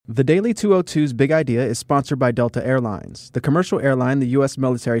The Daily 202's Big Idea is sponsored by Delta Airlines, the commercial airline the U.S.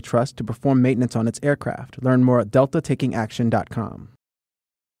 military trusts to perform maintenance on its aircraft. Learn more at deltatakingaction.com.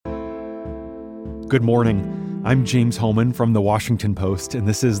 Good morning. I'm James Hohmann from The Washington Post, and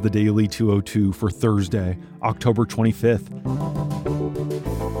this is the Daily 202 for Thursday, October 25th.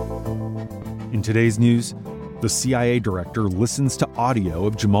 In today's news, the CIA director listens to audio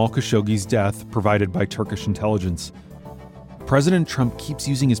of Jamal Khashoggi's death provided by Turkish intelligence. President Trump keeps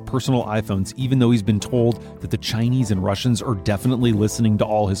using his personal iPhones even though he's been told that the Chinese and Russians are definitely listening to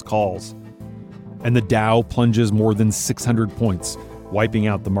all his calls. And the Dow plunges more than 600 points, wiping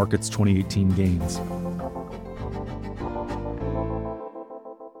out the market's 2018 gains.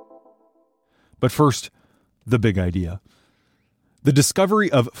 But first, the big idea. The discovery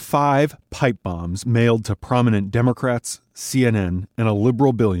of 5 pipe bombs mailed to prominent Democrats, CNN, and a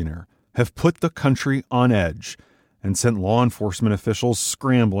liberal billionaire have put the country on edge and sent law enforcement officials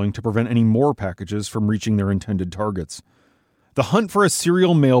scrambling to prevent any more packages from reaching their intended targets. The hunt for a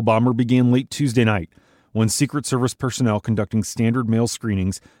serial mail bomber began late Tuesday night when Secret Service personnel conducting standard mail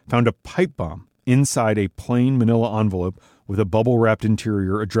screenings found a pipe bomb inside a plain manila envelope with a bubble-wrapped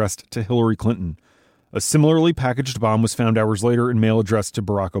interior addressed to Hillary Clinton. A similarly packaged bomb was found hours later in mail addressed to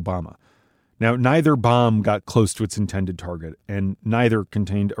Barack Obama. Now, neither bomb got close to its intended target, and neither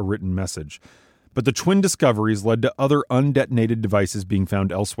contained a written message. But the twin discoveries led to other undetonated devices being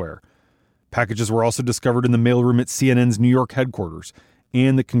found elsewhere. Packages were also discovered in the mailroom at CNN's New York headquarters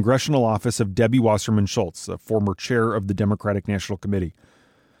and the congressional office of Debbie Wasserman Schultz, a former chair of the Democratic National Committee.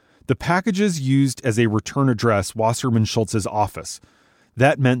 The packages used as a return address Wasserman Schultz's office.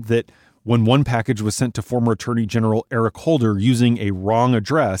 That meant that when one package was sent to former Attorney General Eric Holder using a wrong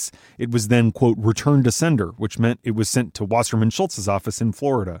address, it was then, quote, returned to sender, which meant it was sent to Wasserman Schultz's office in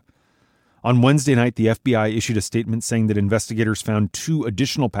Florida. On Wednesday night, the FBI issued a statement saying that investigators found 2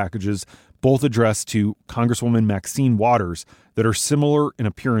 additional packages, both addressed to Congresswoman Maxine Waters, that are similar in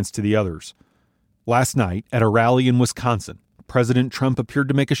appearance to the others. Last night, at a rally in Wisconsin, President Trump appeared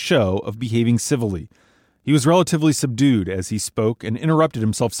to make a show of behaving civilly. He was relatively subdued as he spoke and interrupted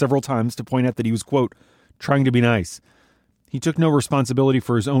himself several times to point out that he was, quote, trying to be nice. He took no responsibility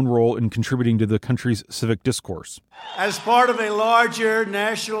for his own role in contributing to the country's civic discourse. As part of a larger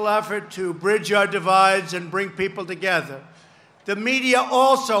national effort to bridge our divides and bring people together, the media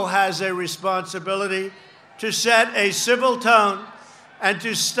also has a responsibility to set a civil tone and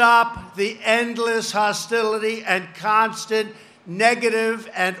to stop the endless hostility and constant negative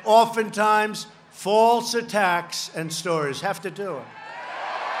and oftentimes false attacks and stories. Have to do it.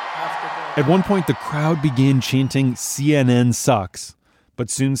 At one point, the crowd began chanting, CNN sucks, but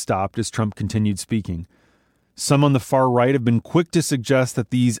soon stopped as Trump continued speaking. Some on the far right have been quick to suggest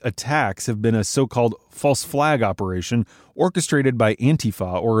that these attacks have been a so-called false flag operation orchestrated by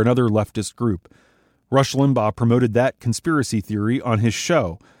Antifa or another leftist group. Rush Limbaugh promoted that conspiracy theory on his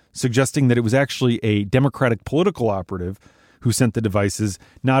show, suggesting that it was actually a Democratic political operative who sent the devices,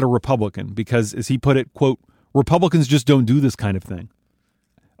 not a Republican, because, as he put it, quote, Republicans just don't do this kind of thing.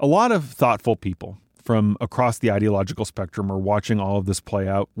 A lot of thoughtful people from across the ideological spectrum are watching all of this play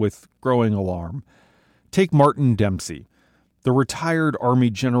out with growing alarm. Take Martin Dempsey. The retired Army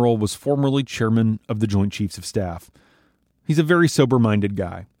general was formerly chairman of the Joint Chiefs of Staff. He's a very sober-minded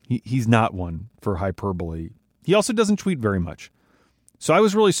guy. He's not one for hyperbole. He also doesn't tweet very much. So I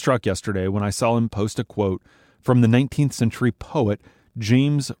was really struck yesterday when I saw him post a quote from the 19th century poet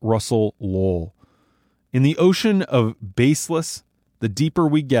James Russell Lowell. In the ocean of baseless, the deeper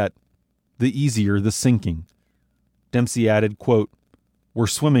we get, the easier the sinking. Dempsey added, quote, we're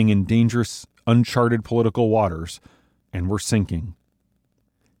swimming in dangerous, uncharted political waters, and we're sinking.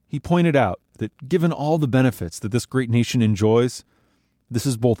 He pointed out that given all the benefits that this great nation enjoys, this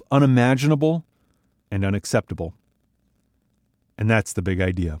is both unimaginable and unacceptable. And that's the big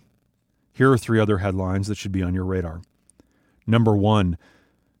idea. Here are 3 other headlines that should be on your radar. Number 1,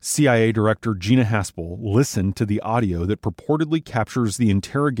 CIA Director Gina Haspel listened to the audio that purportedly captures the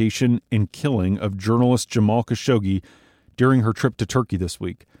interrogation and killing of journalist Jamal Khashoggi during her trip to Turkey this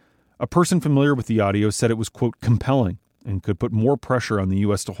week. A person familiar with the audio said it was, quote, compelling and could put more pressure on the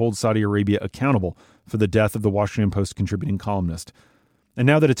U.S. to hold Saudi Arabia accountable for the death of the Washington Post contributing columnist. And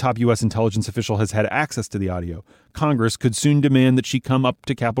now that a top U.S. intelligence official has had access to the audio, Congress could soon demand that she come up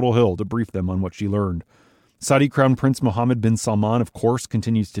to Capitol Hill to brief them on what she learned. Saudi Crown Prince Mohammed bin Salman, of course,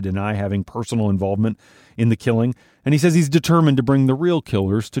 continues to deny having personal involvement in the killing, and he says he's determined to bring the real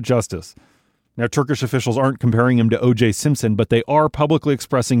killers to justice. Now, Turkish officials aren't comparing him to O.J. Simpson, but they are publicly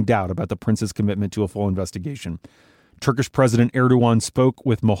expressing doubt about the prince's commitment to a full investigation. Turkish President Erdogan spoke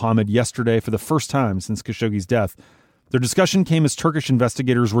with Mohammed yesterday for the first time since Khashoggi's death. Their discussion came as Turkish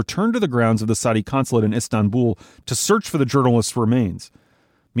investigators returned to the grounds of the Saudi consulate in Istanbul to search for the journalist's remains.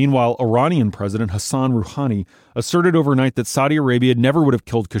 Meanwhile, Iranian President Hassan Rouhani asserted overnight that Saudi Arabia never would have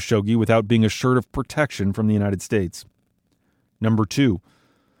killed Khashoggi without being assured of protection from the United States. Number 2.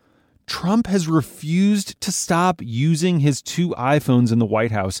 Trump has refused to stop using his 2 iPhones in the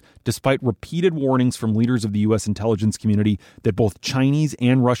White House, despite repeated warnings from leaders of the U.S. intelligence community that both Chinese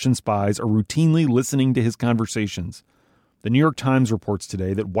and Russian spies are routinely listening to his conversations. The New York Times reports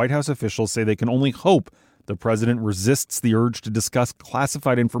today that White House officials say they can only hope the president resists the urge to discuss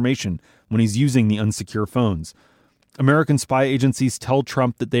classified information when he's using the unsecure phones. American spy agencies tell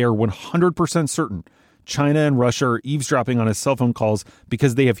Trump that they are 100% certain China and Russia are eavesdropping on his cell phone calls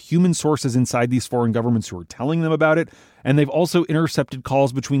because they have human sources inside these foreign governments who are telling them about it, and they've also intercepted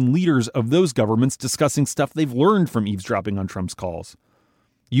calls between leaders of those governments discussing stuff they've learned from eavesdropping on Trump's calls.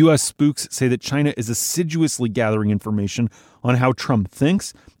 U.S. spooks say that China is assiduously gathering information on how Trump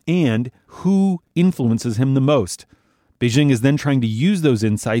thinks and who influences him the most. Beijing is then trying to use those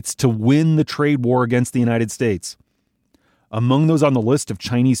insights to win the trade war against the United States. Among those on the list of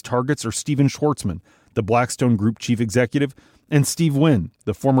Chinese targets are Steven Schwartzman, the Blackstone Group chief executive, and Steve Wynn,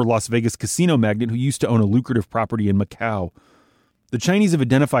 the former Las Vegas casino magnate who used to own a lucrative property in Macau. The Chinese have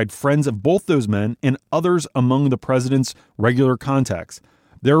identified friends of both those men and others among the president's regular contacts.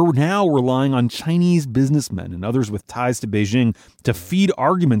 They're now relying on Chinese businessmen and others with ties to Beijing to feed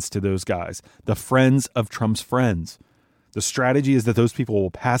arguments to those guys, the friends of Trump's friends. The strategy is that those people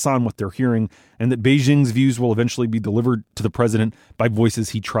will pass on what they're hearing and that Beijing's views will eventually be delivered to the president by voices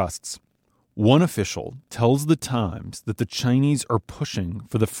he trusts. One official tells the Times that the Chinese are pushing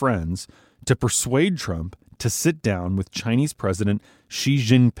for the friends to persuade Trump to sit down with Chinese President Xi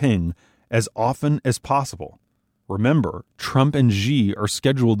Jinping as often as possible. Remember, Trump and Xi are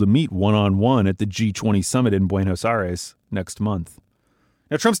scheduled to meet one-on-one at the G20 summit in Buenos Aires next month.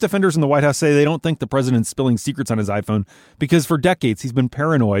 Now, Trump's defenders in the White House say they don't think the president's spilling secrets on his iPhone because for decades he's been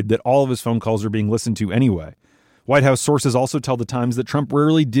paranoid that all of his phone calls are being listened to anyway. White House sources also tell the Times that Trump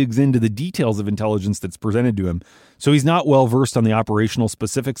rarely digs into the details of intelligence that's presented to him, so he's not well versed on the operational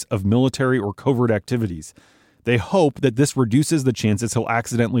specifics of military or covert activities. They hope that this reduces the chances he'll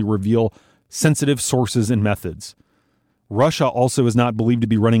accidentally reveal sensitive sources and methods. Russia also is not believed to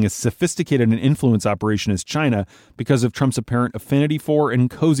be running as sophisticated an influence operation as China because of Trump's apparent affinity for and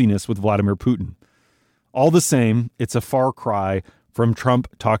coziness with Vladimir Putin. All the same, it's a far cry from Trump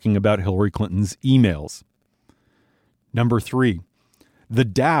talking about Hillary Clinton's emails. Number 3, the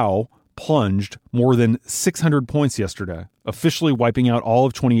Dow plunged more than 600 points yesterday, officially wiping out all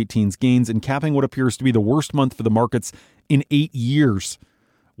of 2018's gains and capping what appears to be the worst month for the markets in 8 years.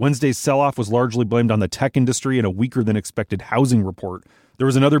 Wednesday's sell-off was largely blamed on the tech industry and a weaker-than-expected housing report. There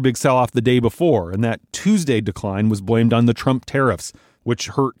was another big sell-off the day before, and that Tuesday decline was blamed on the Trump tariffs, which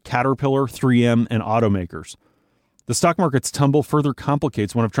hurt Caterpillar, 3M, and automakers. The stock market's tumble further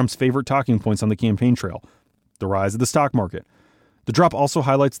complicates one of Trump's favorite talking points on the campaign trail, the rise of the stock market. The drop also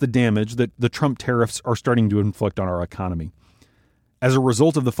highlights the damage that the Trump tariffs are starting to inflict on our economy. As a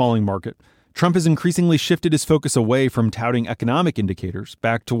result of the falling market, Trump has increasingly shifted his focus away from touting economic indicators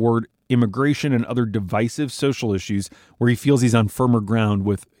back toward immigration and other divisive social issues where he feels he's on firmer ground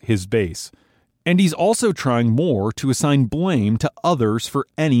with his base. And he's also trying more to assign blame to others for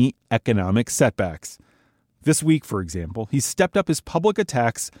any economic setbacks. This week, for example, he stepped up his public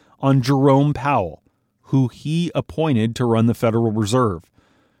attacks on Jerome Powell, who he appointed to run the Federal Reserve.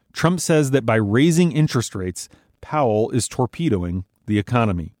 Trump says that by raising interest rates, Powell is torpedoing the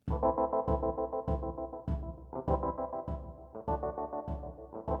economy.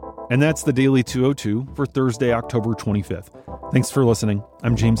 And that's the Daily 202 for Thursday, October 25th. Thanks for listening.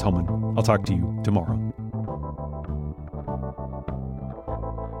 I'm James Hellman. I'll talk to you tomorrow.